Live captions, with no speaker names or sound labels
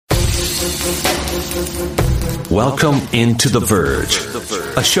Welcome into The Verge,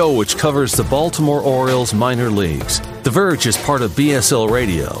 a show which covers the Baltimore Orioles minor leagues. The Verge is part of BSL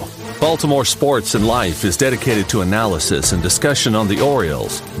Radio. Baltimore Sports and Life is dedicated to analysis and discussion on the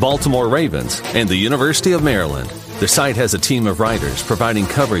Orioles, Baltimore Ravens, and the University of Maryland. The site has a team of writers providing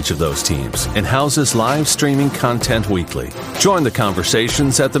coverage of those teams and houses live streaming content weekly. Join the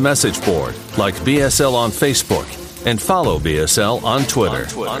conversations at the message board, like BSL on Facebook, and follow BSL on Twitter.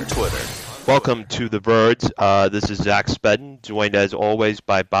 Welcome to The Verge. This is Zach Spedden, joined as always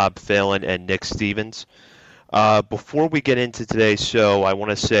by Bob Phelan and Nick Stevens. Before we get into today's show, I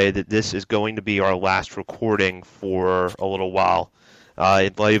want to say that this is going to be our last recording for a little while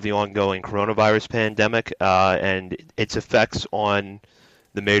in light of the ongoing coronavirus pandemic and its effects on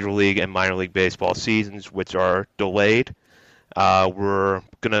the Major League and Minor League Baseball seasons, which are delayed. We're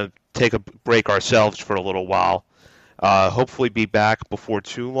going to take a break ourselves for a little while. Hopefully be back before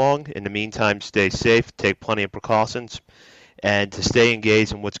too long. In the meantime, stay safe, take plenty of precautions, and to stay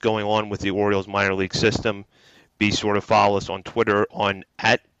engaged in what's going on with the Orioles minor league system, be sure to follow us on Twitter on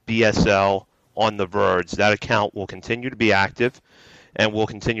 @BSL on The Verge. That account will continue to be active, and we'll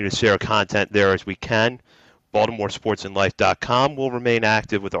continue to share content there as we can. BaltimoreSportsAndLife.com will remain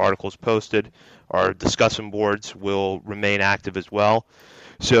active with articles posted. Our discussion boards will remain active as well.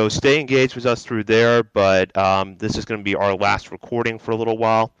 So stay engaged with us through there, but this is going to be our last recording for a little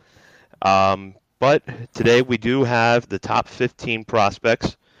while. But today we do have the top 15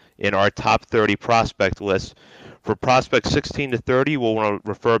 prospects in our top 30 prospect list. For prospects 16 to 30, we'll want to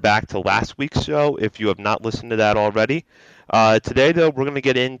refer back to last week's show if you have not listened to that already. Today, though, we're going to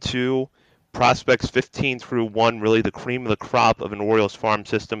get into prospects 15 through 1, really the cream of the crop of an Orioles farm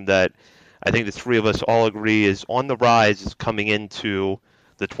system that I think the three of us all agree is on the rise coming into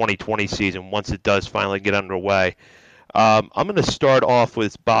the 2020 season once it does finally get underway. I'm going to start off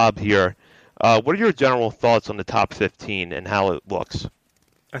with Bob here. What are your general thoughts on the top 15 and how it looks?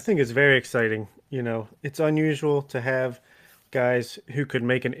 I think it's very exciting. You know, it's unusual to have guys who could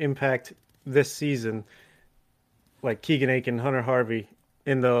make an impact this season, like Keegan Aiken, Hunter Harvey,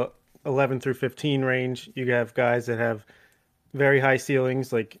 in the 11 through 15 range. You have guys that have very high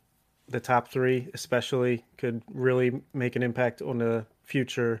ceilings, like the top three especially, could really make an impact on the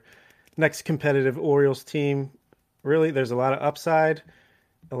future next competitive Orioles team. Really, there's a lot of upside,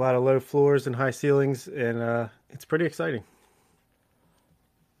 a lot of low floors and high ceilings, and it's pretty exciting.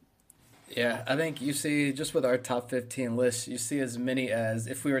 Yeah, I think you see, just with our top 15 list, you see as many as,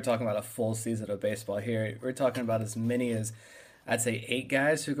 if we were talking about a full season of baseball here, we're talking about as many as, I'd say 8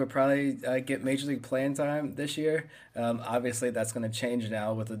 guys who could probably get Major League playing time this year. Obviously, that's going to change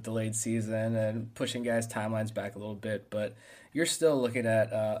now with a delayed season and pushing guys' timelines back a little bit, but you're still looking at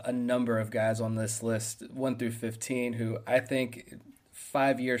a number of guys on this list, 1 through 15, who I think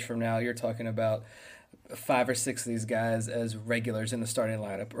 5 years from now, you're talking about 5 or 6 of these guys as regulars in the starting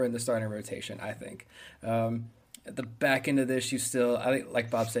lineup or in the starting rotation, I think. At the back end of this, you still, I think, like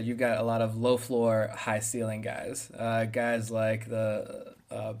Bob said, you've got a lot of low floor, high ceiling guys. Guys like the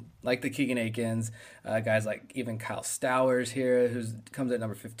Keegan Aikens, guys like even Kyle Stowers here, who comes at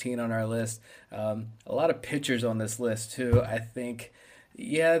number 15 on our list. A lot of pitchers on this list too. I think,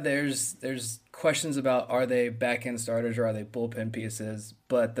 yeah, there's questions about, are they back end starters or are they bullpen pieces?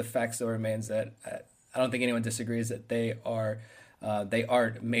 But the fact still remains that I don't think anyone disagrees that they are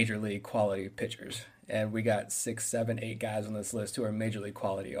major league quality pitchers. And we got 6, 7, 8 guys on this list who are major league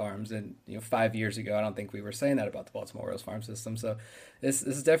quality arms. And 5 years ago, I don't think we were saying that about the Baltimore Orioles farm system. So this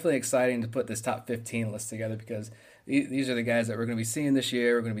is definitely exciting to put this top 15 list together, because these are the guys that we're going to be seeing this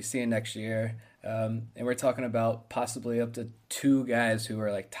year, we're going to be seeing next year. And we're talking about possibly up to 2 guys who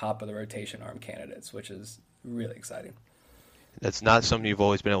are like top of the rotation arm candidates, which is really exciting. That's not something you've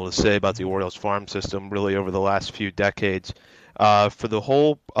always been able to say about the Orioles farm system really over the last few decades. For the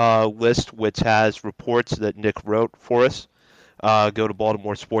whole list, which has reports that Nick wrote for us, go to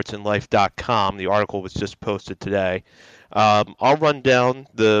BaltimoreSportsAndLife.com. The article was just posted today. I'll run down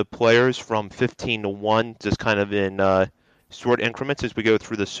the players from 15 to 1, just kind of in short increments as we go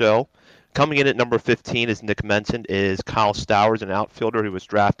through the show. Coming in at number 15, as Nick mentioned, is Kyle Stowers, an outfielder who was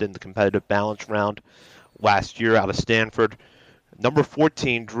drafted in the competitive balance round last year out of Stanford. Number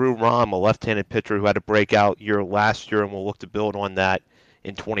 14, Drew Rom, a left-handed pitcher who had a breakout year last year, and we'll look to build on that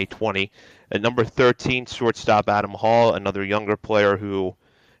in 2020. At number 13, shortstop Adam Hall, another younger player who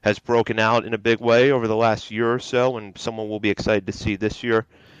has broken out in a big way over the last year or so, and someone we'll be excited to see this year.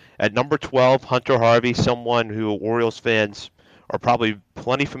 At number 12, Hunter Harvey, someone who Orioles fans are probably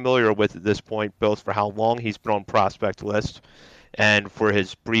plenty familiar with at this point, both for how long he's been on prospect list and for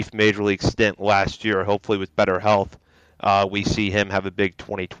his brief major league stint last year, hopefully with better health. We see him have a big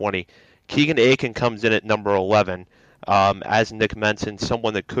 2020. Keegan Aiken comes in at number 11. As Nick mentioned,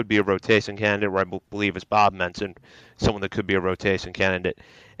 someone that could be a rotation candidate, or I believe as Bob mentioned, someone that could be a rotation candidate.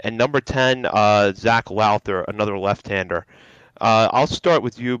 And number 10, Zach Lowther, another left-hander. I'll start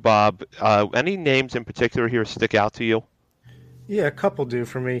with you, Bob. Any names in particular here stick out to you? Yeah, a couple do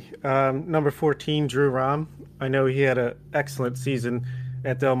for me. Number 14, Drew Rom. I know he had an excellent season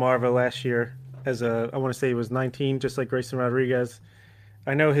at Delmarva last year I want to say he was 19, just like Grayson Rodriguez.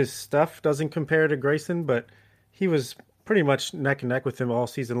 I know his stuff doesn't compare to Grayson, but he was pretty much neck and neck with him all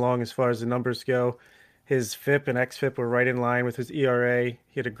season long as far as the numbers go. His FIP and XFIP were right in line with his ERA. He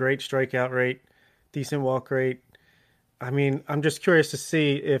had a great strikeout rate, decent walk rate. I mean, I'm just curious to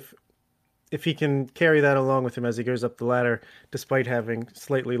see if he can carry that along with him as he goes up the ladder, despite having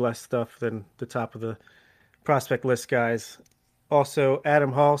slightly less stuff than the top of the prospect list guys. Also,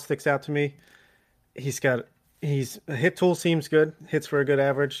 Adam Hall sticks out to me. His hit tool seems good, hits for a good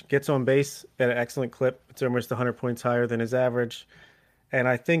average, gets on base at an excellent clip. It's almost 100 points higher than his average. And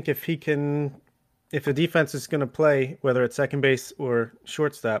I think if the defense is going to play, whether it's second base or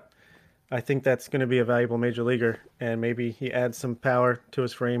shortstop, I think that's going to be a valuable major leaguer, and maybe he adds some power to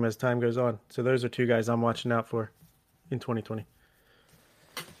his frame as time goes on. So those are two guys I'm watching out for in 2020.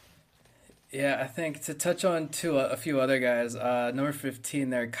 Yeah, I think to touch on a few other guys, number 15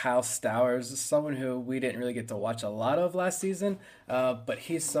 there, Kyle Stowers, someone who we didn't really get to watch a lot of last season, but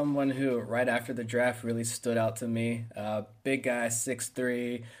he's someone who right after the draft really stood out to me. Big guy,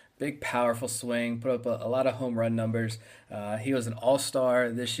 6'3", big powerful swing, put up a lot of home run numbers. He was an all-star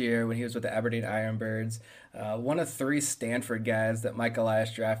this year when he was with the Aberdeen Ironbirds. One of 3 Stanford guys that Mike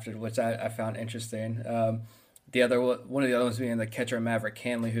Elias drafted, which I found interesting. One of the other ones being the catcher Maverick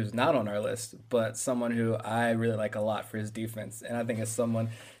Canley, who's not on our list, but someone who I really like a lot for his defense, and I think is someone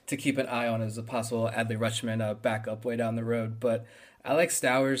to keep an eye on as a possible Adley Rutschman backup way down the road. But I like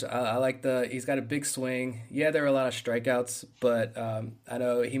Stowers. I like he's got a big swing. Yeah, there are a lot of strikeouts, but I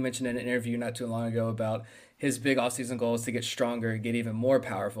know he mentioned in an interview not too long ago about his big offseason goal is to get stronger, get even more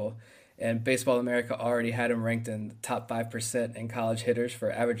powerful. And Baseball America already had him ranked in the top 5% in college hitters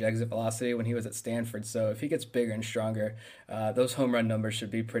for average exit velocity when he was at Stanford. So if he gets bigger and stronger, those home run numbers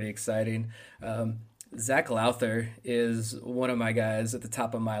should be pretty exciting. Zach Lowther is one of my guys at the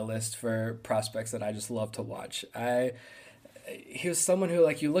top of my list for prospects that I just love to watch. He was someone who,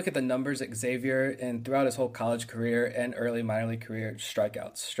 like, you look at the numbers at Xavier and throughout his whole college career and early minor league career,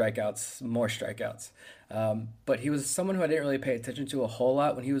 strikeouts, more strikeouts. But he was someone who I didn't really pay attention to a whole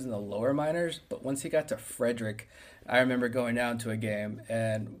lot when he was in the lower minors. But once he got to Frederick, I remember going down to a game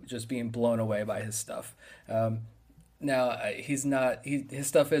and just being blown away by his stuff. Now, his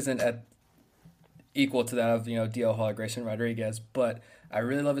stuff isn't equal to that of D.L. Hall or Grayson Rodriguez, but I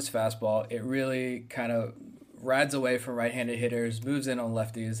really love his fastball. It really kind of rides away from right-handed hitters, moves in on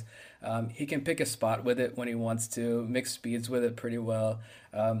lefties. He can pick a spot with it when he wants to, mix speeds with it pretty well.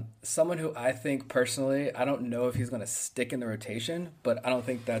 Someone who I think personally, I don't know if he's going to stick in the rotation, but I don't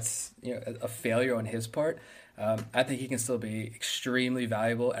think that's a failure on his part. I think he can still be extremely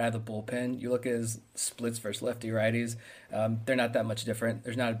valuable out of the bullpen. You look at his splits versus lefty-righties, they're not that much different.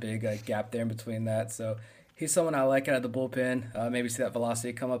 There's not a big gap there in between that. So he's someone I like out of the bullpen. Maybe see that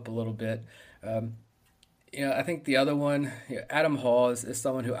velocity come up a little bit. I think the other one, Adam Hall, is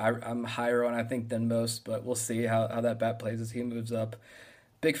someone who I'm higher on, I think, than most, but we'll see how that bat plays as he moves up.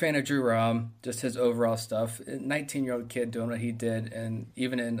 Big fan of Drew Rom, just his overall stuff. 19-year-old kid doing what he did, and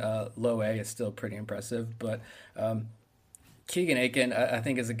even in low A, is still pretty impressive. But Keegan Aiken, I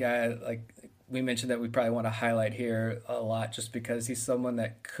think, is a guy, like we mentioned, that we probably want to highlight here a lot just because he's someone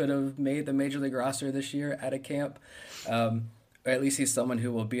that could have made the Major League roster this year at a camp. Or at least he's someone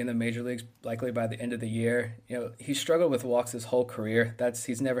who will be in the major leagues likely by the end of the year. He struggled with walks his whole career.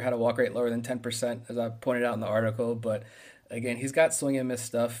 He's never had a walk rate lower than 10%, as I pointed out in the article. But again, he's got swing and miss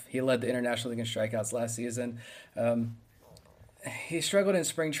stuff. He led the International League in strikeouts last season. He struggled in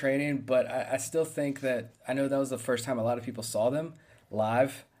spring training, but I still think that I know that was the first time a lot of people saw them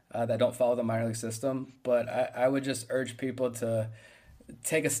live that don't follow the minor league system. But I would just urge people to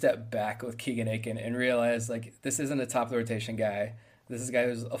take a step back with Keegan Aiken and realize, like, this isn't a top of the rotation guy. This is a guy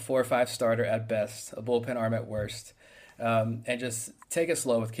who's a 4 or 5 starter at best, a bullpen arm at worst. And just take it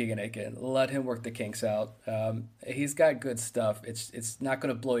slow with Keegan Aiken. Let him work the kinks out. He's got good stuff. It's not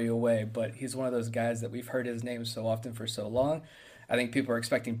going to blow you away, but he's one of those guys that we've heard his name so often for so long. I think people are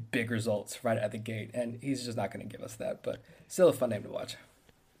expecting big results right at the gate, and he's just not going to give us that. But still a fun name to watch.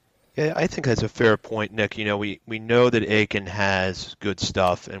 Yeah, I think that's a fair point, Nick. We know that Aiken has good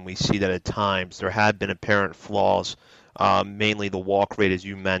stuff, and we see that at times there have been apparent flaws, mainly the walk rate, as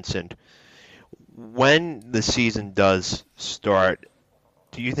you mentioned. When the season does start,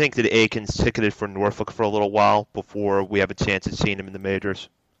 Do you think that Aiken's ticketed for Norfolk for a little while before we have a chance of seeing him in the majors?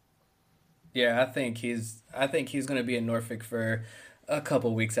 Yeah, I think he's going to be in Norfolk for a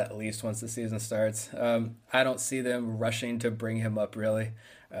couple weeks at least once the season starts. I don't see them rushing to bring him up really.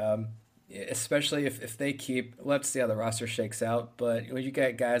 Um, Especially if they keep, we'll have to see how the roster shakes out. But when you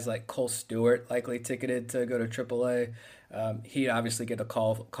get guys like Cole Stewart likely ticketed to go to AAA, he'd obviously get a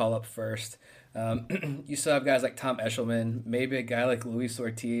call up first. You still have guys like Tom Eshelman, maybe a guy like Luis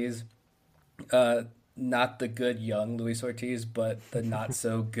Ortiz, uh, not the good young Luis Ortiz, but the not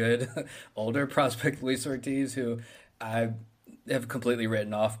so good older prospect Luis Ortiz, who I have completely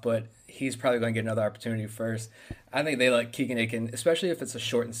written off, but he's probably going to get another opportunity first. I think they let Keegan Aiken, especially if it's a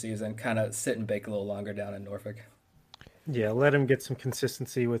shortened season, kind of sit and bake a little longer down in Norfolk. Yeah, let him get some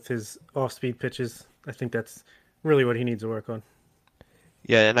consistency with his off-speed pitches. I think that's really what he needs to work on.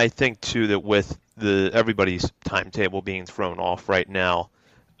 Yeah, and I think too that with the everybody's timetable being thrown off right now,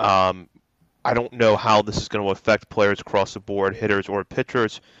 um, I don't know how this is going to affect players across the board, hitters or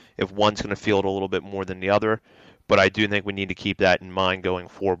pitchers, if one's going to feel it a little bit more than the other. But I do think we need to keep that in mind going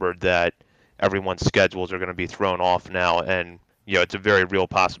forward that everyone's schedules are going to be thrown off now, and it's a very real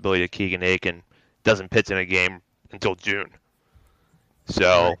possibility that Keegan Aiken doesn't pitch in a game until June.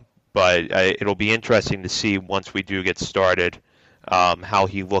 So, Right. but it'll be interesting to see once we do get started how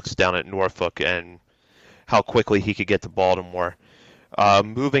he looks down at Norfolk and how quickly he could get to Baltimore.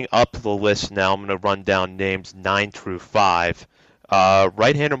 Moving up the list now, I'm going to run down names 9 through 5.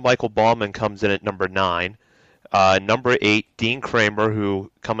 Right-hander Michael Ballman comes in at number 9. Number 8, Dean Kramer,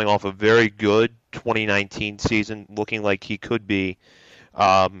 who coming off a very good 2019 season, looking like he could be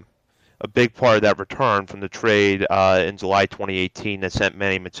um, a big part of that return from the trade in July 2018 that sent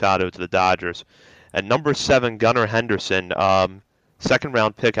Manny Machado to the Dodgers. At number 7, Gunnar Henderson, second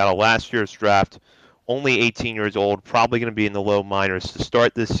round pick out of last year's draft, only 18 years old, probably going to be in the low minors to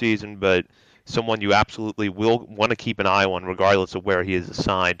start this season, but someone you absolutely will want to keep an eye on regardless of where he is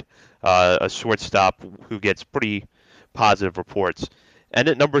assigned. A shortstop who gets pretty positive reports. And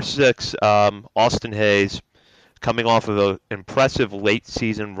at number 6, Austin Hayes, coming off of an impressive late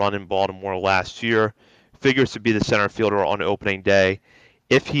season run in Baltimore last year, figures to be the center fielder on opening day.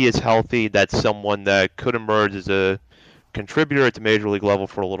 If he is healthy, that's someone that could emerge as a contributor at the major league level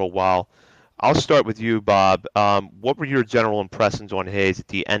for a little while. I'll start with you, Bob. What were your general impressions on Hayes at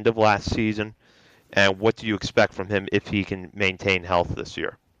the end of last season, and what do you expect from him if he can maintain health this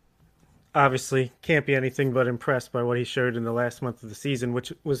year? Obviously, can't be anything but impressed by what he showed in the last month of the season,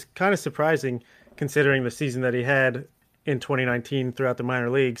 which was kind of surprising considering the season that he had in 2019 throughout the minor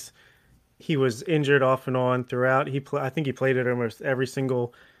leagues. He was injured off and on throughout. I think he played at almost every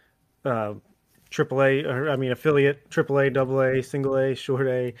single uh, AAA, or I mean affiliate, AAA, double A, single A, short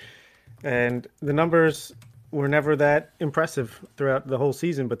A, and the numbers were never that impressive throughout the whole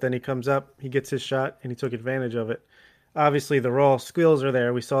season. But then he comes up, he gets his shot, and he took advantage of it. Obviously, the raw skills are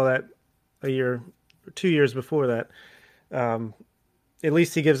there. We saw that a year, 2 years before that. Um, at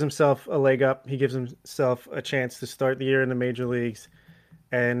least he gives himself a leg up. He gives himself a chance to start the year in the major leagues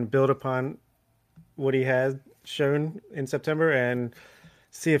and build upon what he had shown in September and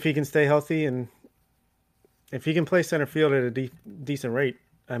see if he can stay healthy and if he can play center field at a decent rate.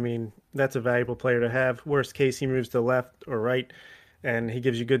 I mean, that's a valuable player to have. Worst case, he moves to left or right, and he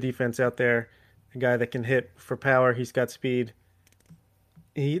gives you good defense out there. A guy that can hit for power. He's got speed.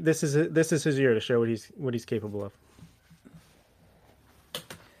 This is his year to show what he's capable of.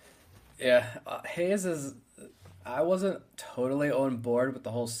 Yeah, Hayes is. I wasn't totally on board with the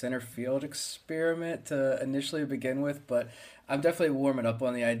whole center field experiment to initially begin with, but I'm definitely warming up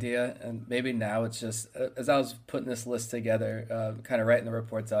on the idea. And maybe now it's just as I was putting this list together, kind of writing the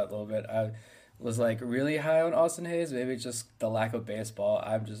reports out a little bit. I was like really high on Austin Hayes. Maybe it's just the lack of baseball.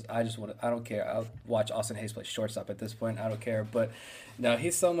 I just want to. I don't care. I'll watch Austin Hayes play shortstop at this point. I don't care. But no,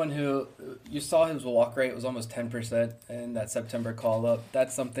 he's someone who you saw his walk rate was almost 10% in that September call up.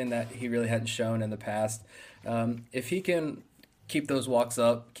 That's something that he really hadn't shown in the past. If he can keep those walks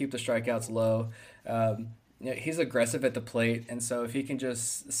up, keep the strikeouts low, he's aggressive at the plate, and so if he can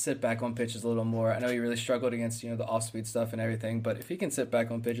just sit back on pitches a little more, I know he really struggled against the off-speed stuff and everything, but if he can sit back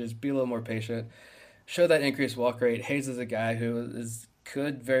on pitches, be a little more patient, show that increased walk rate, Hayes is a guy who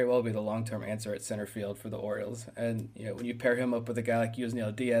could very well be the long-term answer at center field for the Orioles, and when you pair him up with a guy like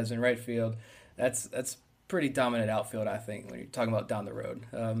Yusniel Diaz in right field, that's pretty dominant outfield, I think, when you're talking about down the road.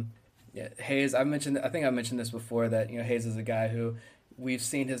 Yeah, Hayes. I think I mentioned this before that Hayes is a guy who we've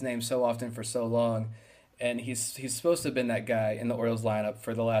seen his name so often for so long, and he's supposed to have been that guy in the Orioles lineup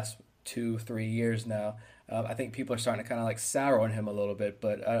for the last 2-3 years now. I think people are starting to kind of like sour on him a little bit,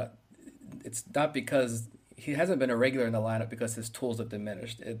 but it's not because he hasn't been a regular in the lineup because his tools have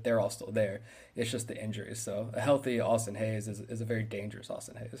diminished. They're all still there. It's just the injuries. So a healthy Austin Hayes is a very dangerous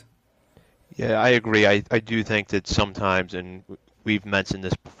Austin Hayes. Yeah, I agree. I do think that sometimes, and we've mentioned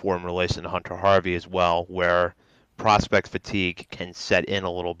this before in relation to Hunter Harvey as well, where prospect fatigue can set in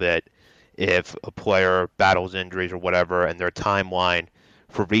a little bit if a player battles injuries or whatever, and their timeline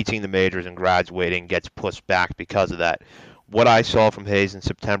for reaching the majors and graduating gets pushed back because of that. What I saw from Hayes in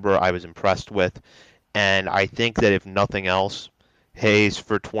September, I was impressed with, and I think that if nothing else, Hayes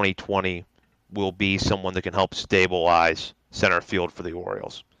for 2020 will be someone that can help stabilize center field for the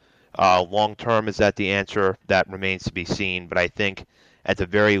Orioles. Long term, is that the answer? That remains to be seen, but I think at the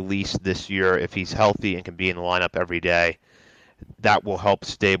very least this year, if he's healthy and can be in the lineup every day, that will help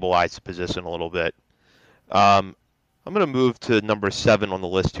stabilize the position a little bit. I'm going to move to number 7 on the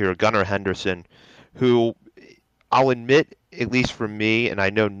list here, Gunnar Henderson, who I'll admit, at least for me, and I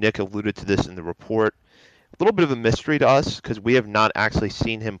know Nick alluded to this in the report, a little bit of a mystery to us because we have not actually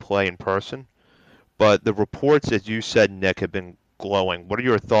seen him play in person. But the reports, as you said, Nick, have been glowing. What are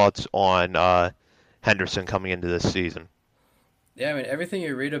your thoughts on Henderson coming into this season? Yeah, I mean, everything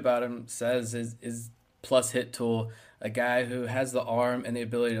you read about him says is plus hit tool, a guy who has the arm and the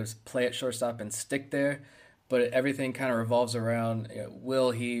ability to play at shortstop and stick there. But everything kind of revolves around,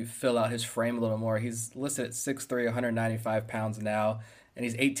 will he fill out his frame a little more? He's listed at 6'3", 195 pounds now, and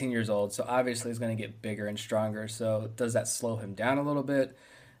he's 18 years old. So obviously he's going to get bigger and stronger. So does that slow him down a little bit?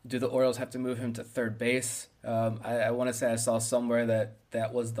 Do the Orioles have to move him to third base? I want to say I saw somewhere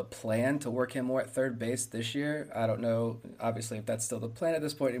that was the plan to work him more at third base this year. I don't know, obviously, if that's still the plan at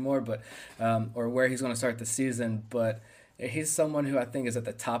this point anymore, but or where he's going to start the season. But he's someone who I think is at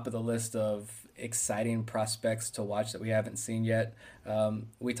the top of the list of exciting prospects to watch that we haven't seen yet.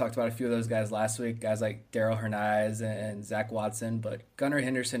 We talked about a few of those guys last week, guys like Darell Hernaiz and Zach Watson, but Gunnar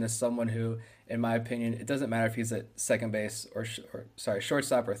Henderson is someone who, in my opinion, it doesn't matter if he's at second base or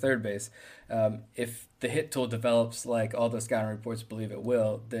shortstop or third base. If the hit tool develops like all the scouting reports believe it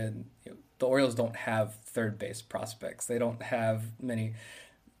will, then the Orioles don't have third base prospects. They don't have many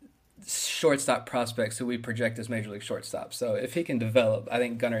shortstop prospects who we project as major league shortstops. So if he can develop, I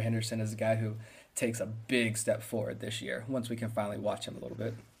think Gunnar Henderson is a guy who takes a big step forward this year once we can finally watch him a little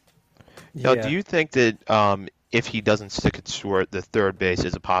bit. Now, do you think that if he doesn't stick it short, the third base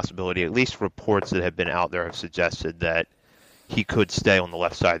is a possibility? At least reports that have been out there have suggested that he could stay on the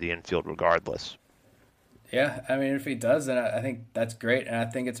left side of the infield regardless. Yeah, I mean, if he does, then I think that's great. And I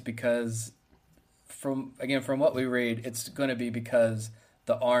think it's because, from what we read, it's going to be because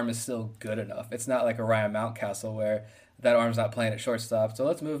the arm is still good enough. It's not like a Ryan Mountcastle where that arm's not playing at shortstop, so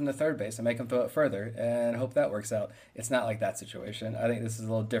let's move him to third base and make him throw it further and hope that works out. It's not like that situation. I think this is a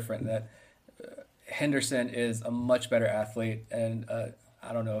little different, that Henderson is a much better athlete, and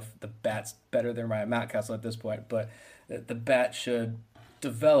I don't know if the bat's better than Ryan Mountcastle at this point, but the bat should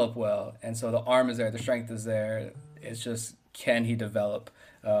develop well, and so the arm is there, the strength is there. It's just, can he develop?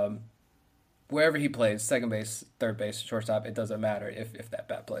 Wherever he plays, second base, third base, shortstop, it doesn't matter if that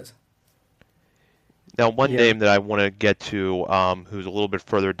bat plays. Now, one name that I want to get to, who's a little bit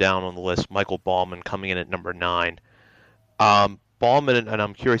further down on the list, Michael Baumann, coming in at number 9. Baumann, and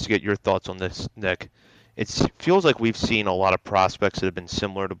I'm curious to get your thoughts on this, Nick. It feels like we've seen a lot of prospects that have been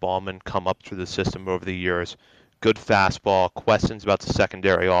similar to Baumann come up through the system over the years. Good fastball, questions about the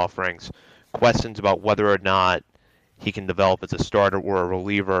secondary offerings, questions about whether or not he can develop as a starter or a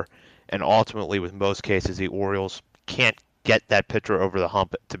reliever, and ultimately, with most cases, the Orioles can't get that pitcher over the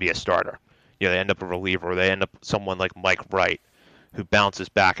hump to be a starter. They end up a reliever, or they end up someone like Mike Wright, who bounces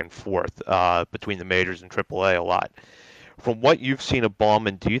back and forth between the majors and AAA a lot. From what you've seen of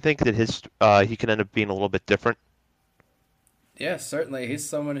Baumann, do you think that he can end up being a little bit different? Yeah, certainly. He's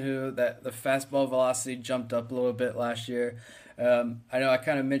someone who that the fastball velocity jumped up a little bit last year. I know I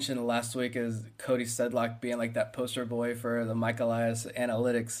kind of mentioned last week as Cody Sedlock being like that poster boy for the Mike Elias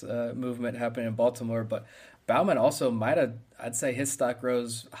analytics movement happening in Baltimore, but Baumann also might have, I'd say his stock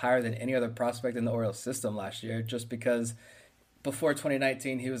rose higher than any other prospect in the Orioles system last year, just because before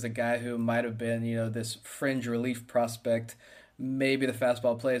 2019 he was a guy who might have been, this fringe relief prospect. Maybe the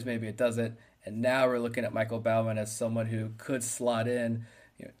fastball plays, maybe it doesn't. And now we're looking at Michael Baumann as someone who could slot in,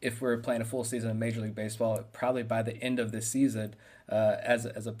 if we're playing a full season of Major League Baseball, probably by the end of this season, as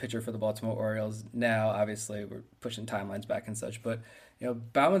a pitcher for the Baltimore Orioles. Now, obviously, we're pushing timelines back and such, but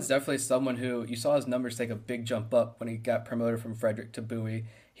Baumann's definitely someone who, you saw his numbers take a big jump up when he got promoted from Frederick to Bowie.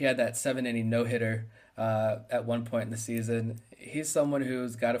 He had that 7-inning no-hitter at one point in the season. He's someone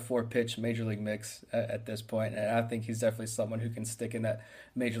who's got a 4-pitch Major League mix at this point, and I think he's definitely someone who can stick in that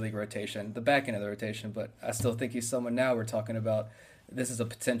Major League rotation, the back end of the rotation, but I still think he's someone now we're talking about. This is a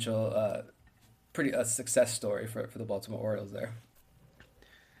potential pretty a success story for the Baltimore Orioles there.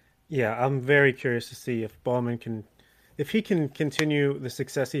 Yeah, I'm very curious to see if if he can continue the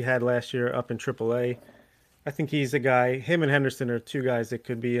success he had last year up in AAA. I think he's a guy. Him and Henderson are two guys that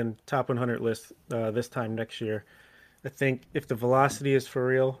could be in top 100 list this time next year. I think if the velocity is for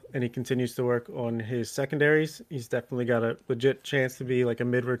real and he continues to work on his secondaries, he's definitely got a legit chance to be like a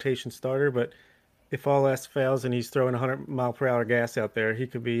mid-rotation starter. But if all else fails and he's throwing 100-mile-per-hour gas out there, he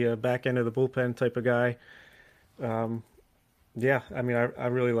could be a back end of the bullpen type of guy. Yeah, I mean, I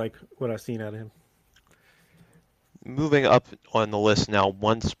really like what I've seen out of him. Moving up on the list now,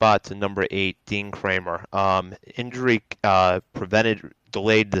 one spot to number 8, Dean Kremer. Injury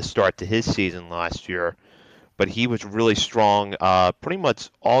delayed the start to his season last year, but he was really strong pretty much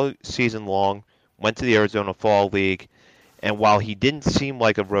all season long, went to the Arizona Fall League, and while he didn't seem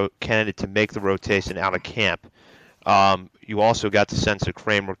like a candidate to make the rotation out of camp, you also got the sense that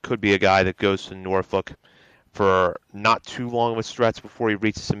Kremer could be a guy that goes to Norfolk for not too long of a stretch before he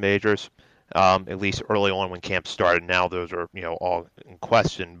reaches the majors. At least early on when camp started. Now those are, all in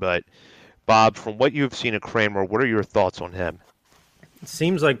question. But Bob, from what you've seen of Kremer, what are your thoughts on him? It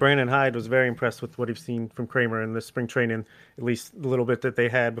seems like Brandon Hyde was very impressed with what he's seen from Kremer in the spring training, at least the little bit that they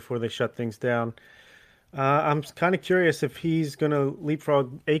had before they shut things down. I'm kind of curious if he's going to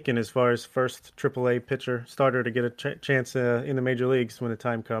leapfrog Aiken as far as first AAA pitcher starter to get a chance in the major leagues when the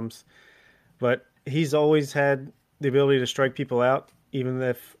time comes. But he's always had the ability to strike people out, even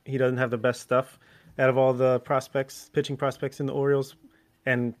if he doesn't have the best stuff out of all the pitching prospects in the Orioles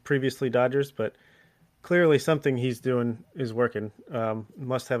and previously Dodgers. But clearly something he's doing is working.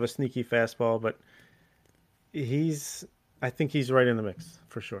 Must have a sneaky fastball, but I think he's right in the mix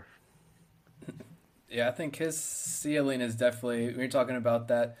for sure. Yeah, I think his ceiling is definitely, when you're talking about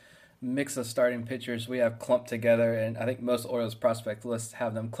that mix of starting pitchers we have clumped together, and I think most Orioles prospect lists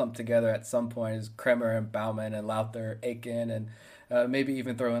have them clumped together at some point, is Kremer and Baumann and Lowther, Aiken, and maybe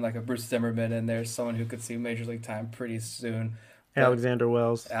even throw in like a Bruce Zimmerman in there, someone who could see major league time pretty soon. Alexander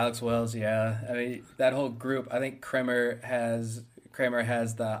Wells. Alex Wells, yeah. I mean, that whole group, I think Kremer has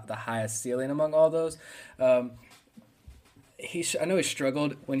the highest ceiling among all those. I know he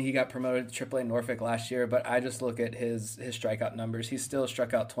struggled when he got promoted to AAA Norfolk last year, but I just look at his strikeout numbers. He still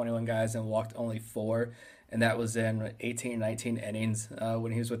struck out 21 guys and walked only 4, and that was in 18 or 19 innings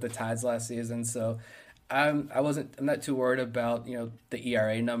when he was with the Tides last season. So I'm not too worried about the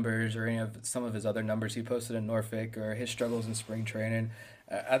ERA numbers or any of some of his other numbers he posted in Norfolk or his struggles in spring training.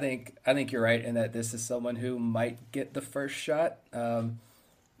 I think you're right in that this is someone who might get the first shot.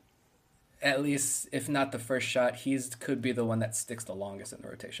 At least, if not the first shot, could be the one that sticks the longest in the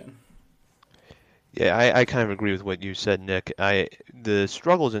rotation. Yeah, I kind of agree with what you said, Nick. The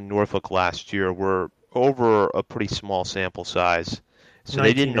struggles in Norfolk last year were over a pretty small sample size, so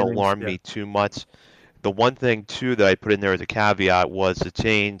they didn't alarm me too much. The one thing, too, that I put in there as a caveat was the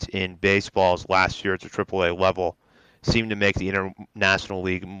change in baseballs last year to AAA level seemed to make the International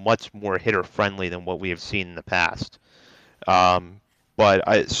League much more hitter-friendly than what we have seen in the past. But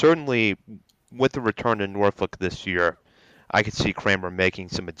I certainly, with the return to Norfolk this year, I could see Kremer making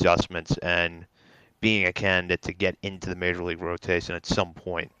some adjustments and being a candidate to get into the Major League rotation at some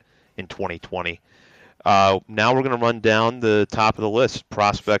point in 2020. Now we're going to run down the top of the list,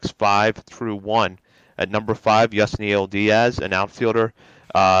 prospects 5 through 1. At number 5, Yasniel Diaz, an outfielder.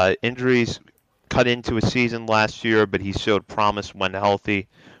 Injuries cut into his season last year, but he showed promise when healthy.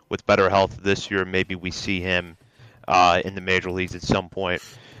 With better health this year, maybe we see him in the major leagues at some point.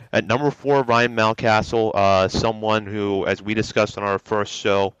 At number 4, Ryan Mountcastle, someone who, as we discussed on our first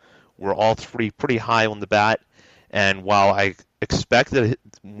show, we're all three pretty high on the bat. And while I expect that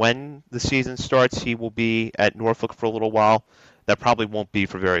when the season starts, he will be at Norfolk for a little while, that probably won't be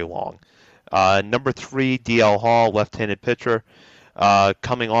for very long. Number 3, DL Hall, left-handed pitcher,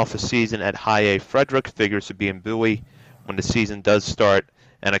 coming off a season at High A Frederick, figures to be in Bowie when the season does start,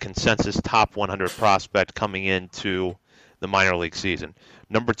 and a consensus top 100 prospect coming into the minor league season.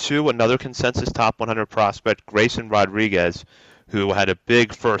 Number 2, another consensus top 100 prospect, Grayson Rodriguez, who had a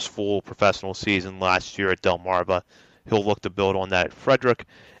big first full professional season last year at Delmarva. He'll look to build on that at Frederick.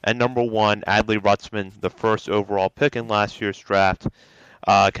 And number 1, Adley Rutzman, the first overall pick in last year's draft.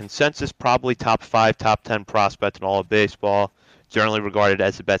 Consensus probably top 5, top 10 prospect in all of baseball, generally regarded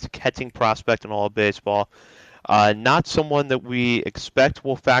as the best catching prospect in all of baseball. Not someone that we expect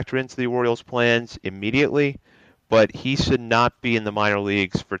will factor into the Orioles' plans immediately, but he should not be in the minor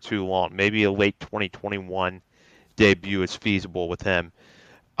leagues for too long. Maybe a late 2021 debut is feasible with him.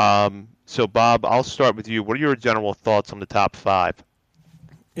 So, Bob, I'll start with you. What are your general thoughts on the top 5?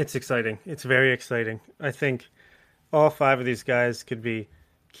 It's exciting. It's very exciting. I think all 5 of these guys could be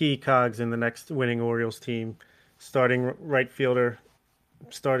key cogs in the next winning Orioles team. Starting right fielder,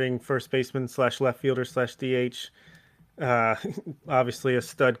 starting first baseman / left fielder / DH. Uh, Obviously, a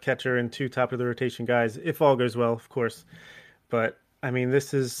stud catcher and 2 top of the rotation guys, if all goes well, of course. But I mean,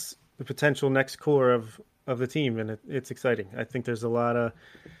 this is the potential next core of the team, and it's exciting. I think there's a lot of.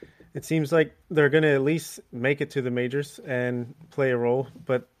 It seems like they're going to at least make it to the majors and play a role,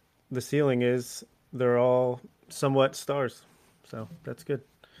 but the ceiling is they're all somewhat stars, so that's good.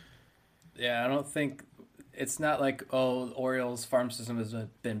 Yeah, I don't think it's not like, oh, the Orioles farm system has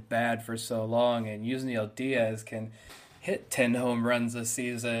been bad for so long, and Yusniel Diaz can hit 10 home runs a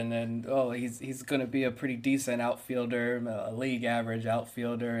season, and he's going to be a pretty decent outfielder, a league average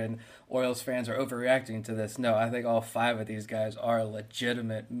outfielder, and Orioles fans are overreacting to this. No, I think all 5 of these guys are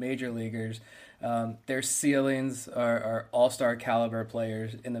legitimate major leaguers. Their ceilings are all-star caliber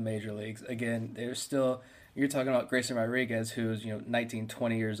players in the major leagues. Again, they're still, you're talking about Grayson Rodriguez, who's 19,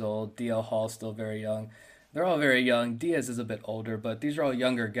 20 years old. DL Hall still very young. They're all very young. Diaz is a bit older, but these are all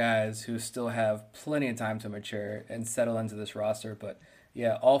younger guys who still have plenty of time to mature and settle into this roster. But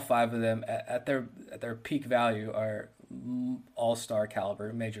yeah, all 5 of them at their peak value are all-star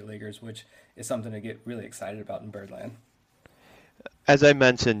caliber major leaguers, which is something to get really excited about in Birdland. As I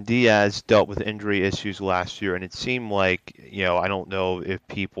mentioned, Diaz dealt with injury issues last year, and it seemed like, I don't know if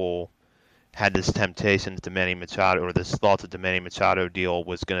people had this temptation that the Manny Machado, or this thought that the Manny Machado deal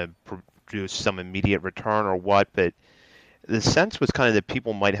was going to produce some immediate return or what, but the sense was kind of that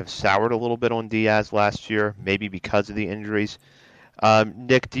people might have soured a little bit on Diaz last year, maybe because of the injuries.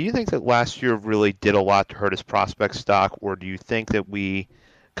 Nick, do you think that last year really did a lot to hurt his prospect stock, or do you think that we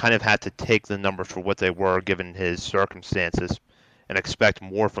kind of had to take the numbers for what they were given his circumstances and expect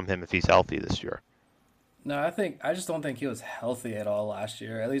more from him if he's healthy this year? No, I just don't think he was healthy at all last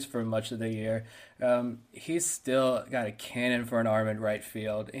year, at least for much of the year. He's still got a cannon for an arm in right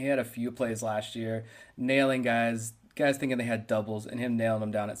field. He had a few plays last year, nailing guys thinking they had doubles, and him nailing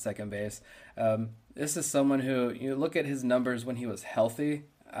them down at second base. This is someone who, you look at his numbers when he was healthy.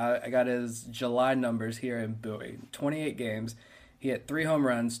 I got his July numbers here in Bowie. 28 games. He hit 3 home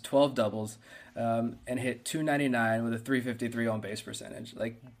runs, 12 doubles, and hit .299 with a .353 on base percentage.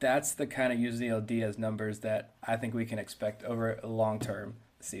 Like, that's the kind of Yusniel Diaz numbers that I think we can expect over a long-term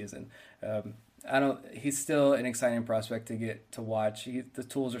season. He's still an exciting prospect to get to watch. The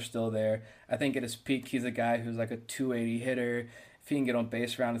tools are still there. I think at his peak, he's a guy who's like a .280 hitter. If he can get on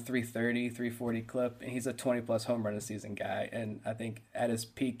base around a .330, .340 clip, and he's a 20-plus home run a season guy. And I think at his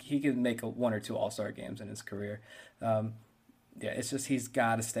peak, he can make 1 or 2 all-star games in his career. Yeah, it's just he's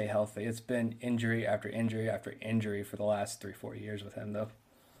got to stay healthy. It's been injury after injury after injury for the last 3-4 years with him, though.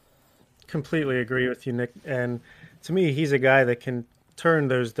 Completely agree with you, Nick. And to me, he's a guy that can turn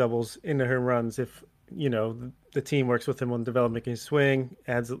those doubles into home runs if, the team works with him on developing his swing.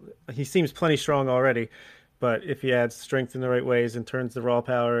 He seems plenty strong already, but if he adds strength in the right ways and turns the raw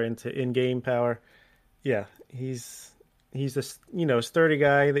power into in-game power, yeah, he's a sturdy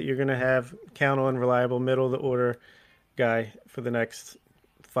guy that you're going to have count on, reliable, middle of the order guy for the next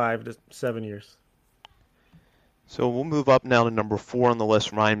 5 to 7 years. So we'll move up now to number 4 on the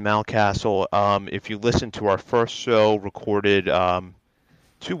list, Ryan Mountcastle. If you listened to our first show recorded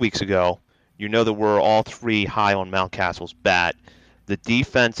 2 weeks ago, you know that we're all 3 high on Mountcastle's bat. The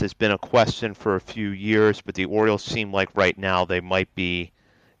defense has been a question for a few years, but the Orioles seem like right now they might be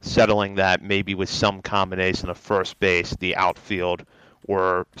settling that maybe with some combination of first base, the outfield,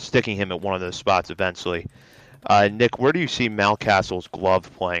 or sticking him at one of those spots eventually. Nick, where do you see Mountcastle's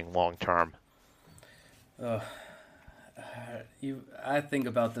glove playing long term? I think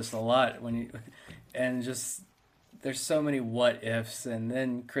about this a lot there's so many what ifs, and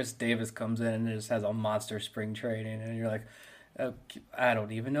then Chris Davis comes in and just has a monster spring training, and you're like, I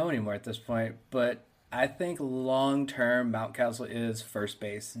don't even know anymore at this point. But I think long term Mountcastle is first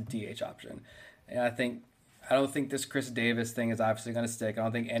base DH option, and I don't think this Chris Davis thing is obviously going to stick. I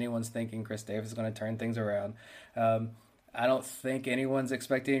don't think anyone's thinking Chris Davis is going to turn things around. I don't think anyone's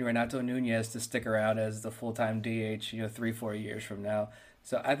expecting Renato Nunez to stick around as the full-time DH, 3-4 years from now.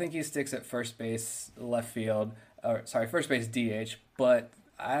 So I think he sticks at first base, first base DH. But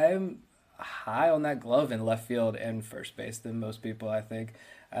I'm high on that glove in left field and first base than most people. I think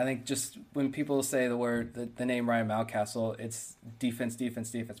just when people say the name Ryan Mountcastle, it's defense,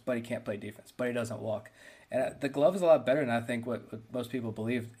 but he can't play defense, but he doesn't walk. And the glove is a lot better than I think what most people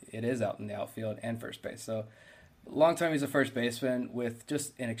believe it is out in the outfield and first base. So long term, he's a first baseman with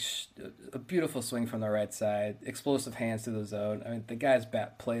just a beautiful swing from the right side, explosive hands to the zone. I mean, the guy's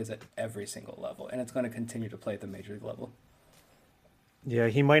bat plays at every single level, and it's going to continue to play at the major league level. Yeah,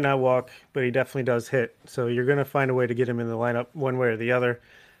 he might not walk, but he definitely does hit. So you're going to find a way to get him in the lineup one way or the other.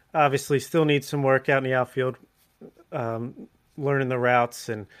 Obviously, still needs some work out in the outfield, learning the routes,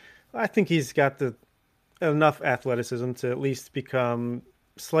 and I think he's got the enough athleticism to at least become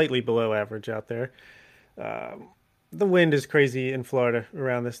slightly below average out there. The wind is crazy in Florida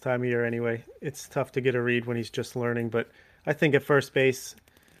around this time of year anyway. It's tough to get a read when he's just learning, but I think at first base,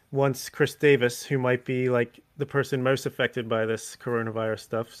 once Chris Davis, who might be like the person most affected by this coronavirus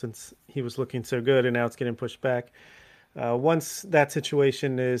stuff since he was looking so good and now it's getting pushed back, once that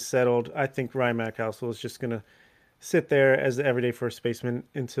situation is settled, I think Ryan Mountcastle is just going to sit there as the everyday first baseman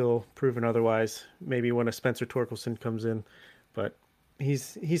until proven otherwise. Maybe when a Spencer Torkelson comes in, but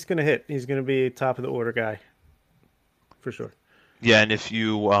he's going to hit. He's going to be a top of the order guy for sure. Yeah, and if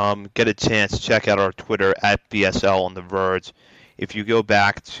you get a chance, check out our Twitter at BSL on the Verge. If you go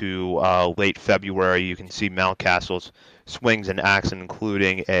back to late February, you can see Mountcastle's swings and acts,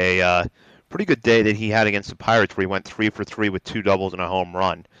 including a pretty good day that he had against the Pirates where he went 3 for 3 with 2 doubles and a home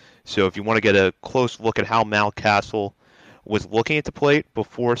run. So if you want to get a close look at how Mountcastle was looking at the plate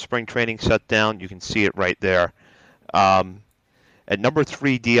before spring training shut down, you can see it right there. At number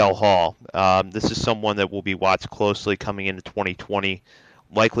 3, DL Hall. This is someone that will be watched closely coming into 2020,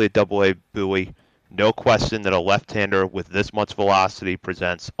 likely a Double-A Bowie. No question that a left-hander with this much velocity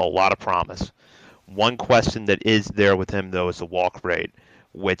presents a lot of promise. One question that is there with him, though, is the walk rate,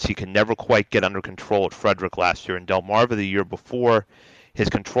 which he can never quite get under control at Frederick last year. And Delmarva the year before, his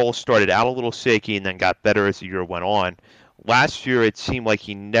control started out a little shaky and then got better as the year went on. Last year, it seemed like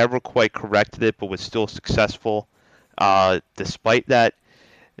he never quite corrected it, but was still successful. Despite that,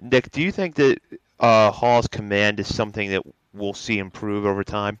 Nick, do you think that Hall's command is something that we'll see improve over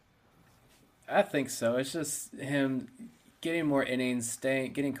time? I think so. It's just him getting more innings,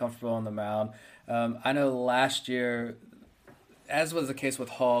 getting comfortable on the mound. I know last year, as was the case with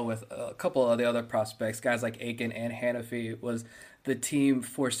Hall, with a couple of the other prospects, guys like Aiken and Hanafi, was the team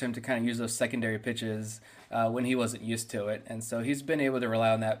forced him to kind of use those secondary pitches when he wasn't used to it. And so he's been able to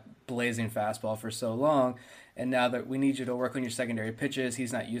rely on that blazing fastball for so long. And now that we need you to work on your secondary pitches,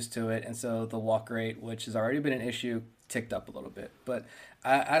 he's not used to it. And so the walk rate, which has already been an issue, ticked up a little bit. But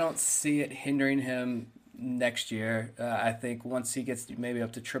I don't see it hindering him next year. I think once he gets maybe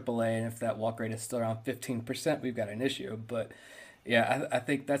up to AAA, and if that walk rate is still around 15%, we've got an issue. But yeah, I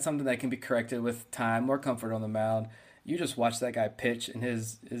think that's something that can be corrected with time, more comfort on the mound. You just watch that guy pitch and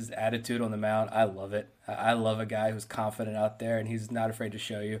his attitude on the mound. I love it. I love a guy who's confident out there and he's not afraid to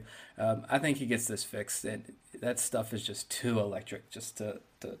show you. I think he gets this fixed. And that stuff is just too electric just to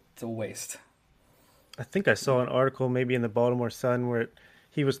waste. I think I saw an article maybe in the Baltimore Sun where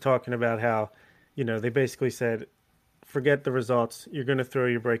he was talking about how, they basically said, forget the results. You're going to throw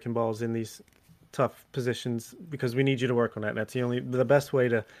your breaking balls in these tough positions because we need you to work on that. And that's the best way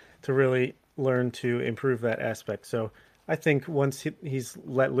to really learn to improve that aspect. So I think once he's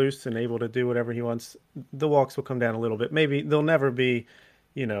let loose and able to do whatever he wants, the walks will come down a little bit. Maybe they'll never be,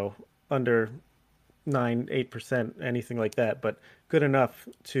 under 9-8%, anything like that, but good enough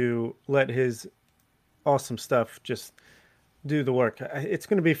to let his awesome stuff just do the work. It's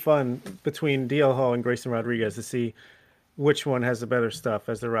going to be fun between DL Hall and Grayson Rodriguez to see which one has the better stuff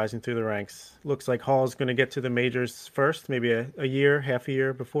as they're rising through the ranks. Looks like Hall's going to get to the majors first, maybe half a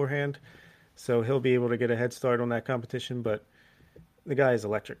year beforehand. So he'll be able to get a head start on that competition, but the guy is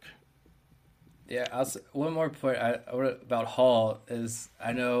electric. Yeah, one more point about Hall is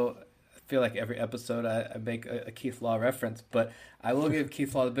I feel like every episode I make a Keith Law reference, but I will give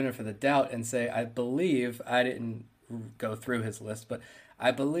Keith Law the benefit of the doubt and say I believe, I didn't go through his list, but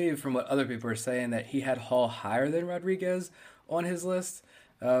I believe from what other people are saying that he had Hall higher than Rodriguez on his list.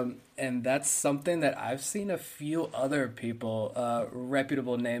 And that's something that I've seen a few other people,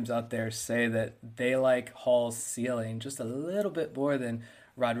 reputable names out there, say that they like Hall's ceiling just a little bit more than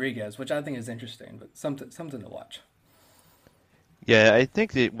Rodriguez, which I think is interesting, but something to watch. Yeah, I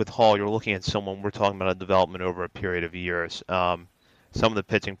think that with Hall, you're looking at someone, we're talking about a development over a period of years. Some of the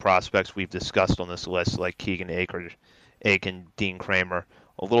pitching prospects we've discussed on this list, like Keegan Aiken, Dean Kramer,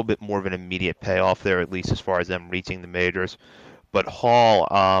 a little bit more of an immediate payoff there, at least as far as them reaching the majors. But Hall,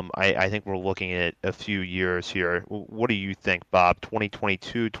 I think we're looking at a few years here. What do you think, Bob?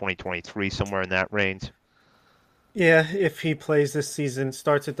 2022, 2023, somewhere in that range? Yeah, if he plays this season,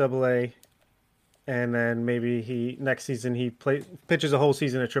 starts at Double-A, and then maybe next season he pitches a whole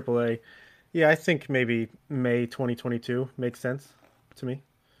season at Triple-A. Yeah, I think maybe May 2022 makes sense to me.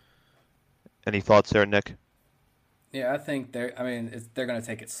 Any thoughts there, Nick? Yeah, I think they're going to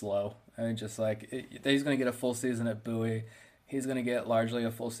take it slow. I mean, just like he's going to get a full season at Bowie. He's going to get largely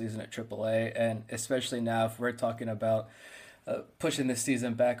a full season at AAA, and especially now if we're talking about pushing this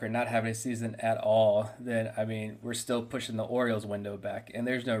season back or not having a season at all, then I mean we're still pushing the Orioles window back, and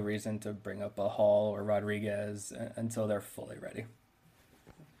there's no reason to bring up a Hall or Rodriguez until they're fully ready.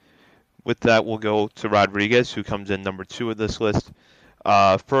 With that, we'll go to Rodriguez, who comes in number 2 of this list.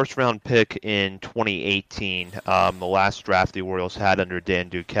 First round pick in 2018, the last draft the Orioles had under Dan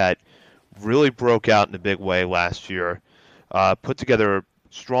Duquette, really broke out in a big way last year. Put together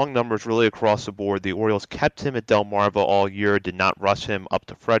strong numbers really across the board. The Orioles kept him at Delmarva all year, did not rush him up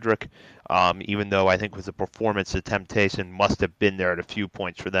to Frederick, even though I think with the performance, the temptation must have been there at a few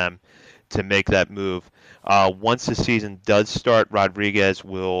points for them to make that move. Once the season does start, Rodriguez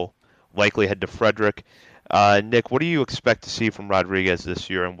will likely head to Frederick. Nick, what do you expect to see from Rodriguez this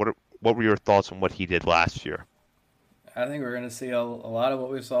year, and what were your thoughts on what he did last year? I think we're going to see a lot of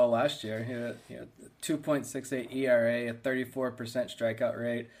what we saw last year. He had 2.68 ERA, a 34% strikeout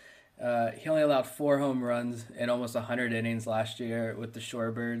rate. He only allowed 4 home runs in almost 100 innings last year with the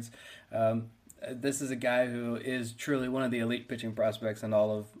Shorebirds. This is a guy who is truly one of the elite pitching prospects in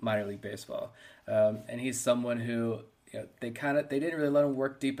all of minor league baseball, and he's someone who they didn't really let him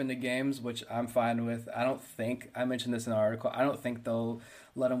work deep into games, which I'm fine with. I mentioned this in an article, I don't think they'll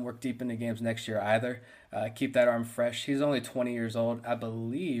let him work deep into games next year either. Keep that arm fresh. He's only 20 years old, I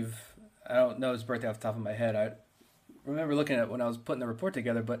believe. I don't know his birthday off the top of my head. I remember looking at it when I was putting the report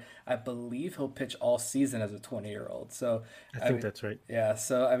together, but I believe he'll pitch all season as a 20-year-old. So I think that's right. Yeah,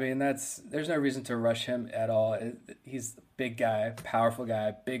 so I mean there's no reason to rush him at all. He's a big guy, powerful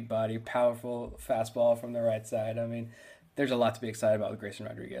guy, big body, powerful fastball from the right side. I mean, there's a lot to be excited about with Grayson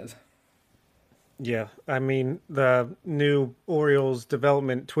Rodriguez. Yeah, I mean, the new Orioles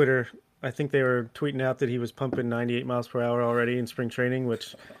development Twitter, I think they were tweeting out that he was pumping 98 miles per hour already in spring training,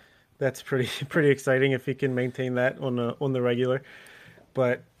 which that's pretty exciting if he can maintain that on the regular.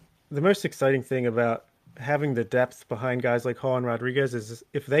 But the most exciting thing about having the depth behind guys like Hall and Rodriguez is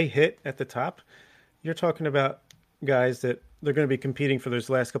if they hit at the top, you're talking about guys that they're going to be competing for those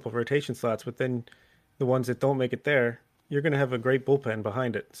last couple of rotation slots, but then the ones that don't make it there, you're going to have a great bullpen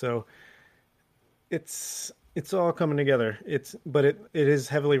behind it. So it's all coming together. But it is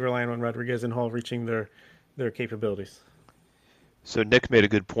heavily reliant on Rodriguez and Hall reaching their capabilities. So Nick made a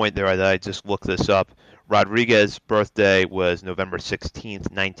good point there. I just looked this up. Rodriguez's birthday was November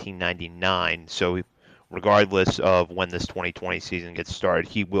 16th, 1999. So regardless of when this 2020 season gets started,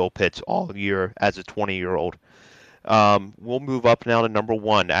 he will pitch all year as a 20-year-old. We'll move up now to number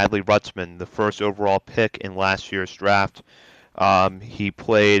 1, Adley Rutschman, the first overall pick in last year's draft. He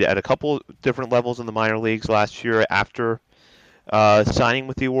played at a couple different levels in the minor leagues last year after signing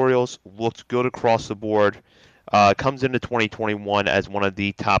with the Orioles. Looked good across the board. Comes into 2021 as one of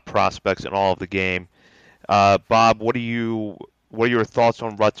the top prospects in all of the game. Bob, what are your thoughts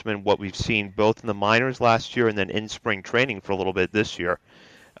on Rutschman, what we've seen both in the minors last year and then in spring training for a little bit this year,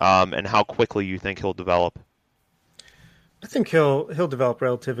 and how quickly you think he'll develop? I think he'll develop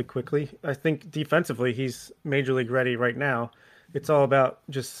relatively quickly. I think defensively he's major league ready right now. It's all about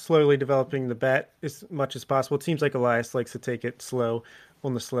just slowly developing the bat as much as possible. It seems like Elias likes to take it slow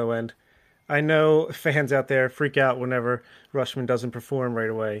on the slow end. I know fans out there freak out whenever Rutschman doesn't perform right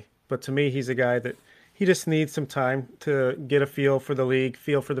away, but to me he's a guy that he just needs some time to get a feel for the league,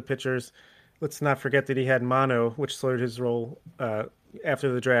 feel for the pitchers. Let's not forget that he had mono, which slowed his role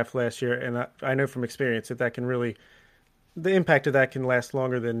after the draft last year, and I know from experience that can really – the impact of that can last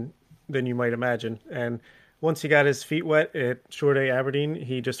longer than you might imagine. And once he got his feet wet at Short A Aberdeen,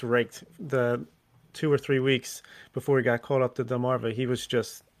 he just raked the 2 or 3 weeks before he got called up to Delmarva. He was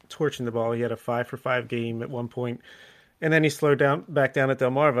just torching the ball. He had a 5-for-5 game at one point, and then he slowed back down at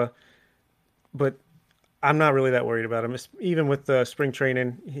Delmarva. But I'm not really that worried about him. Even with the spring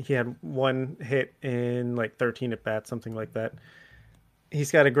training, he had 1 hit in like 13 at bats, something like that.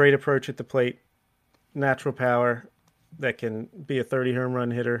 He's got a great approach at the plate, natural power that can be a 30 home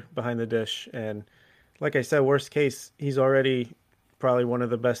run hitter behind the dish. And like I said, worst case, he's already probably one of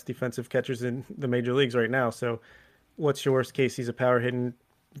the best defensive catchers in the major leagues right now. So what's your worst case? He's a power hitting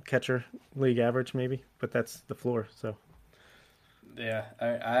catcher, league average maybe, but that's the floor. So yeah,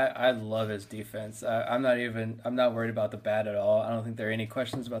 I love his defense. I'm not worried about the bat at all. I don't think there are any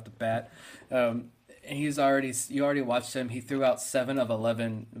questions about the bat. And you already watched him. He threw out 7 of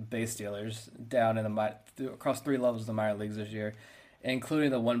 11 base stealers down across 3 levels of the minor leagues this year,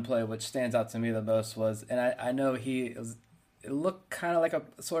 including the one play which stands out to me the most was, and I know it looked kind of like a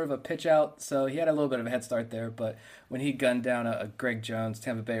sort of a pitch out, so he had a little bit of a head start there. But when he gunned down a Greg Jones,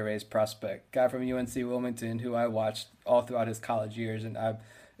 Tampa Bay Rays prospect, guy from UNC Wilmington, who I watched all throughout his college years, and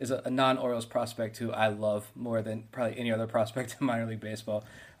is a non-Orioles prospect who I love more than probably any other prospect in minor league baseball.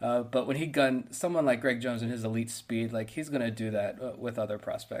 But when he gunned someone like Greg Jones and his elite speed, like he's going to do that with other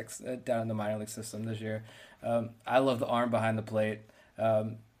prospects down in the minor league system this year. I love the arm behind the plate.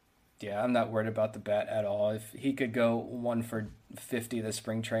 Yeah, I'm not worried about the bat at all. If he could go 1 for 50 this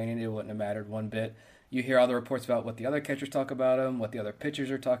spring training, it wouldn't have mattered one bit. You hear all the reports about what the other catchers talk about him, what the other pitchers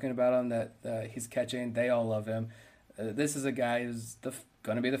are talking about him that he's catching. They all love him. This is a guy who's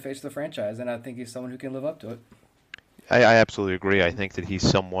going to be the face of the franchise, and I think he's someone who can live up to it. I absolutely agree. I think that he's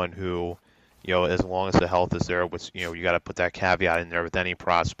someone who, as long as the health is there, which, you got to put that caveat in there with any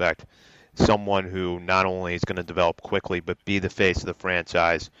prospect, someone who not only is going to develop quickly, but be the face of the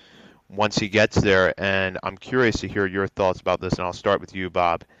franchise once he gets there. And I'm curious to hear your thoughts about this, and I'll start with you,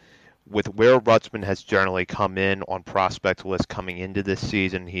 Bob. With where Rutschman has generally come in on prospect lists coming into this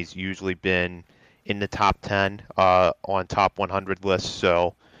season, he's usually been in the top 10 on top 100 lists.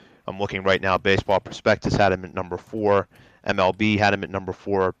 So I'm looking right now. Baseball Prospectus had him at number 4. MLB had him at number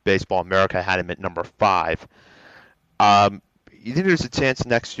 4. Baseball America had him at number 5. You think there's a chance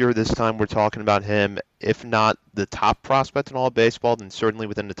next year, this time we're talking about him, if not the top prospect in all of baseball, then certainly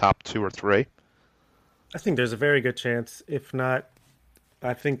within the top 2 or 3? I think there's a very good chance. If not,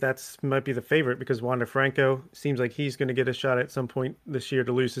 I think that's might be the favorite because Wander Franco seems like he's going to get a shot at some point this year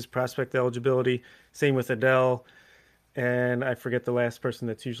to lose his prospect eligibility. Same with Adele, and I forget the last person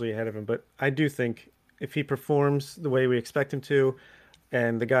that's usually ahead of him. But I do think if he performs the way we expect him to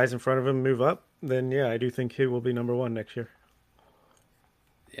and the guys in front of him move up, then yeah, I do think he will be number 1 next year.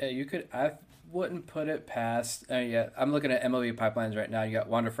 Yeah, I wouldn't put it past. I'm looking at MLB pipelines right now. You got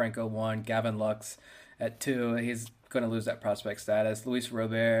Wander Franco 1, Gavin Lux at 2. He's going to lose that prospect status. Luis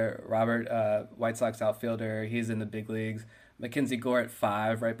Robert, White Sox outfielder, he's in the big leagues. Mackenzie Gore at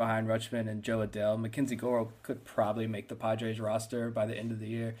 5, right behind Rutschman and Joe Adele. Mackenzie Gore could probably make the Padres roster by the end of the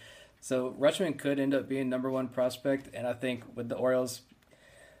year. So Rutschman could end up being number 1 prospect, and I think with the Orioles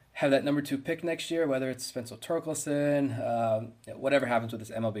have that number 2 pick next year, whether it's Spencer Torkelson, whatever happens with this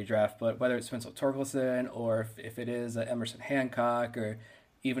MLB draft, but whether it's Spencer Torkelson or if it is Emerson Hancock or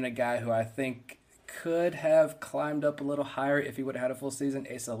even a guy who I think could have climbed up a little higher if he would have had a full season,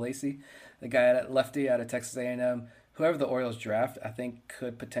 Asa Lacy, the guy at lefty out of Texas A&M, whoever the Orioles draft, I think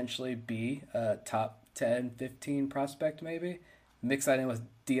could potentially be a top 10, 15 prospect maybe. Mix that in with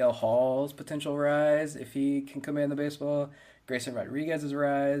DL Hall's potential rise if he can command the baseball. Grayson Rodriguez's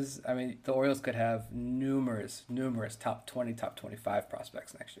rise. I mean, the Orioles could have numerous top 20, top 25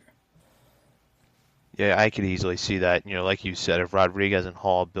 prospects next year. Yeah, I could easily see that. Like you said, if Rodriguez and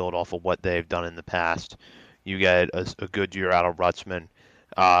Hall build off of what they've done in the past, you get a good year out of Rutschman.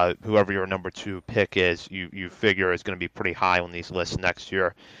 Whoever your number 2 pick is, you figure is going to be pretty high on these lists next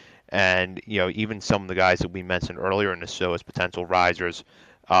year. And, even some of the guys that we mentioned earlier in the show as potential risers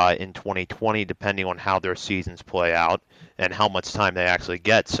in 2020, depending on how their seasons play out and how much time they actually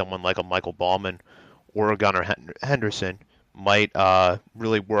get, someone like a Michael Ballman or a Gunnar Henderson might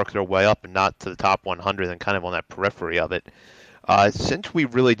really work their way up and not to the top 100 and kind of on that periphery of it. Since we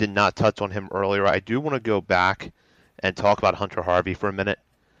really did not touch on him earlier, I do want to go back and talk about Hunter Harvey for a minute.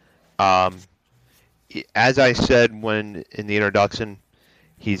 As I said in the introduction,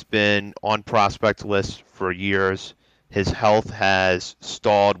 he's been on prospect lists for years. His health has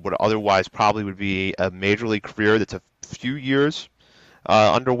stalled what otherwise probably would be a major league career that's a few years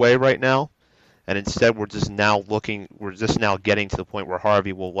underway right now. And instead, we're just now getting to the point where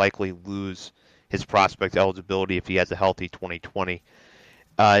Harvey will likely lose his prospect eligibility if he has a healthy 2020.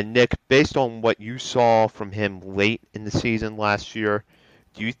 Nick, based on what you saw from him late in the season last year,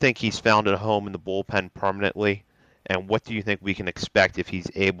 do you think he's found a home in the bullpen permanently? And what do you think we can expect if he's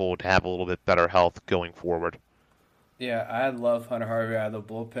able to have a little bit better health going forward? Yeah, I love Hunter Harvey out of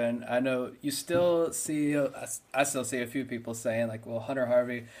the bullpen. I know you still see, I still see a few people saying, like, well, Hunter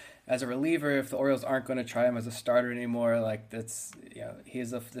Harvey as a reliever, if the Orioles aren't going to try him as a starter anymore, like that's, he's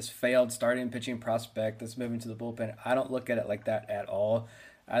this failed starting pitching prospect that's moving to the bullpen. I don't look at it like that at all.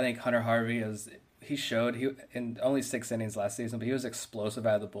 I think Hunter Harvey he in only 6 innings last season, but he was explosive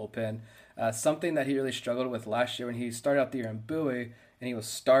out of the bullpen. Something that he really struggled with last year when he started out the year in Bowie and he was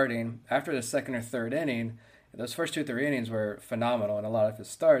starting after the 2nd or 3rd inning. Those first 2-3 innings were phenomenal in a lot of his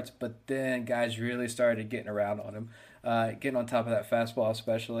starts, but then guys really started getting around on him, getting on top of that fastball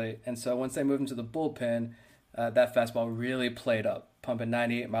especially. And so once they moved into the bullpen, that fastball really played up, pumping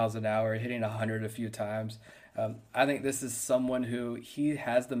 98 miles an hour, hitting 100 a few times. I think this is someone who he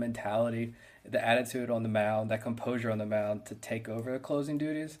has the mentality, the attitude on the mound, that composure on the mound to take over the closing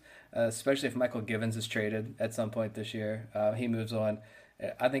duties, especially if Michael Givens is traded at some point this year. He moves on.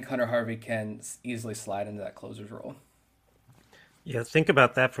 I think Hunter Harvey can easily slide into that closer's role. Yeah, think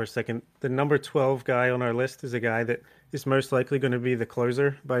about that for a second. The number 12 guy on our list is a guy that is most likely going to be the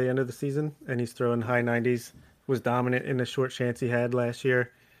closer by the end of the season, and he's throwing high 90s, was dominant in the short chance he had last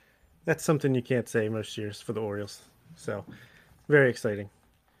year. That's something you can't say most years for the Orioles. So, very exciting.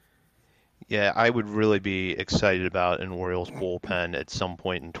 Yeah, I would really be excited about an Orioles bullpen at some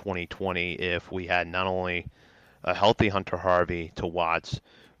point in 2020 if we had not only a healthy Hunter Harvey to Watts,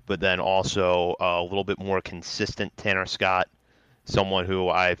 but then also a little bit more consistent Tanner Scott, someone who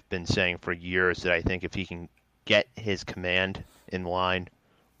I've been saying for years that I think if he can get his command in line,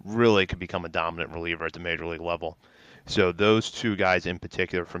 really could become a dominant reliever at the major league level. So those two guys in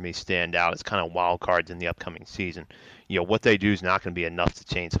particular for me stand out as kind of wild cards in the upcoming season. What they do is not going to be enough to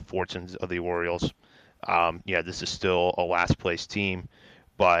change the fortunes of the Orioles. This is still a last place team,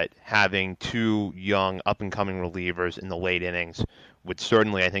 but having two young up and coming relievers in the late innings would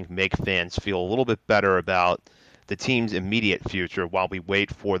certainly, I think, make fans feel a little bit better about the team's immediate future while we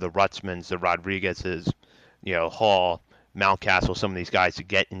wait for the Rutzmans, the Rodriguez's, Hall, Mountcastle, some of these guys to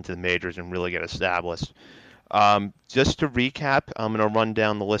get into the majors and really get established. Just to recap, I'm going to run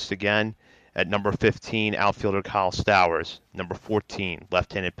down the list again. At number 15, outfielder Kyle Stowers. Number 14,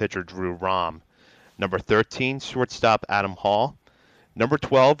 left-handed pitcher Drew Rom. Number 13, shortstop Adam Hall. Number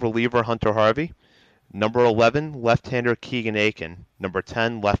 12, reliever Hunter Harvey. Number 11, left-hander Keegan Aiken. Number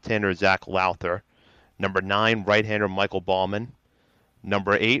 10, left-hander Zach Lowther. Number 9, right-hander Michael Ballman.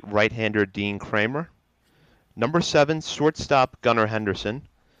 Number 8, right-hander Dean Kramer. Number 7, shortstop Gunnar Henderson.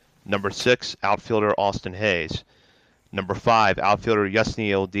 Number 6, outfielder Austin Hayes. Number 5, outfielder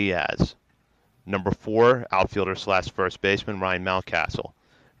Yasniel Diaz. Number 4, outfielder / first baseman Ryan Mountcastle.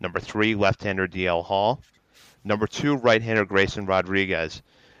 Number 3, left-hander DL Hall. Number 2, right-hander Grayson Rodriguez.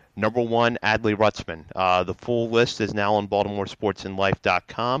 Number 1, Adley Rutzman. The full list is now on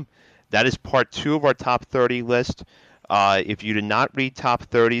BaltimoreSportsAndLife.com. That is part 2 of our top 30 list. If you did not read top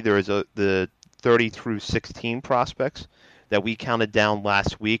 30, there is the 30 through 16 prospects that we counted down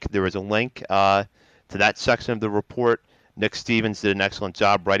last week. There is a link to that section of the report. Nick Stevens did an excellent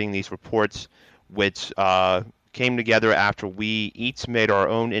job writing these reports, which came together after we each made our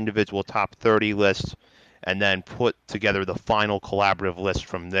own individual top 30 lists and then put together the final collaborative list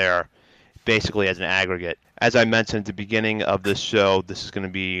from there, basically as an aggregate. As I mentioned at the beginning of this show, this is going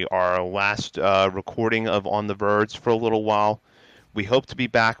to be our last recording of On the Verge for a little while. We hope to be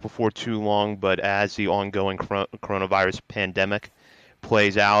back before too long, but as the ongoing coronavirus pandemic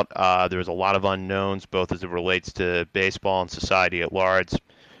plays out, there's a lot of unknowns, both as it relates to baseball and society at large.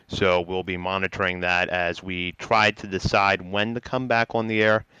 So we'll be monitoring that as we try to decide when to come back on the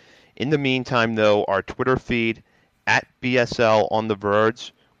air. In the meantime, though, our Twitter feed at BSL On The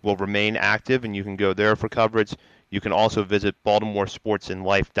Verge will remain active, and you can go there for coverage. You can also visit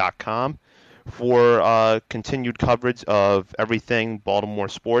BaltimoreSportsAndLife.com for continued coverage of everything Baltimore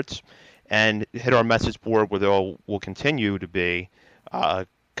sports, and hit our message board where there will continue to be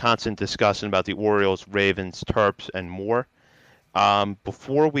constant discussion about the Orioles, Ravens, Terps, and more.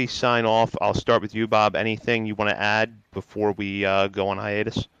 Before we sign off, I'll start with you, Bob. Anything you want to add before we go on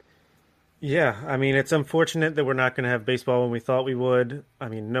hiatus? Yeah, I mean, it's unfortunate that we're not going to have baseball when we thought we would. I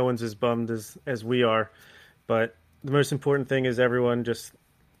mean, no one's as bummed as we are. But the most important thing is everyone just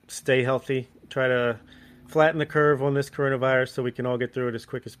stay healthy. Try to flatten the curve on this coronavirus so we can all get through it as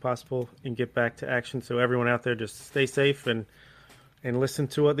quick as possible and get back to action. So everyone out there, just stay safe and listen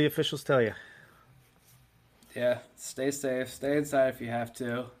to what the officials tell you. Yeah, stay safe. Stay inside if you have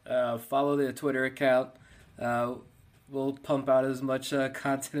to. Follow the Twitter account. We'll pump out as much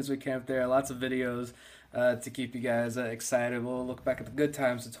content as we can up there. Lots of videos to keep you guys excited. We'll look back at the good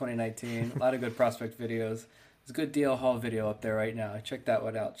times of 2019. A lot of good prospect videos. There's a good DL Hall video up there right now. Check that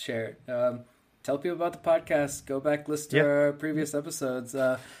one out. Share it. Tell people about the podcast. Go back, listen to our previous episodes.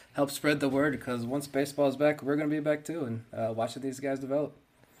 Help spread the word, because once baseball is back, we're going to be back too, and watching these guys develop.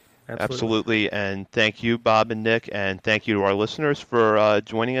 Absolutely. And thank you, Bob and Nick, and thank you to our listeners for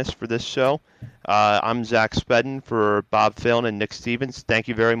joining us for this show. I'm Zach Spedden for Bob Phelan and Nick Stevens. Thank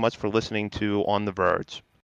you very much for listening to On the Verge.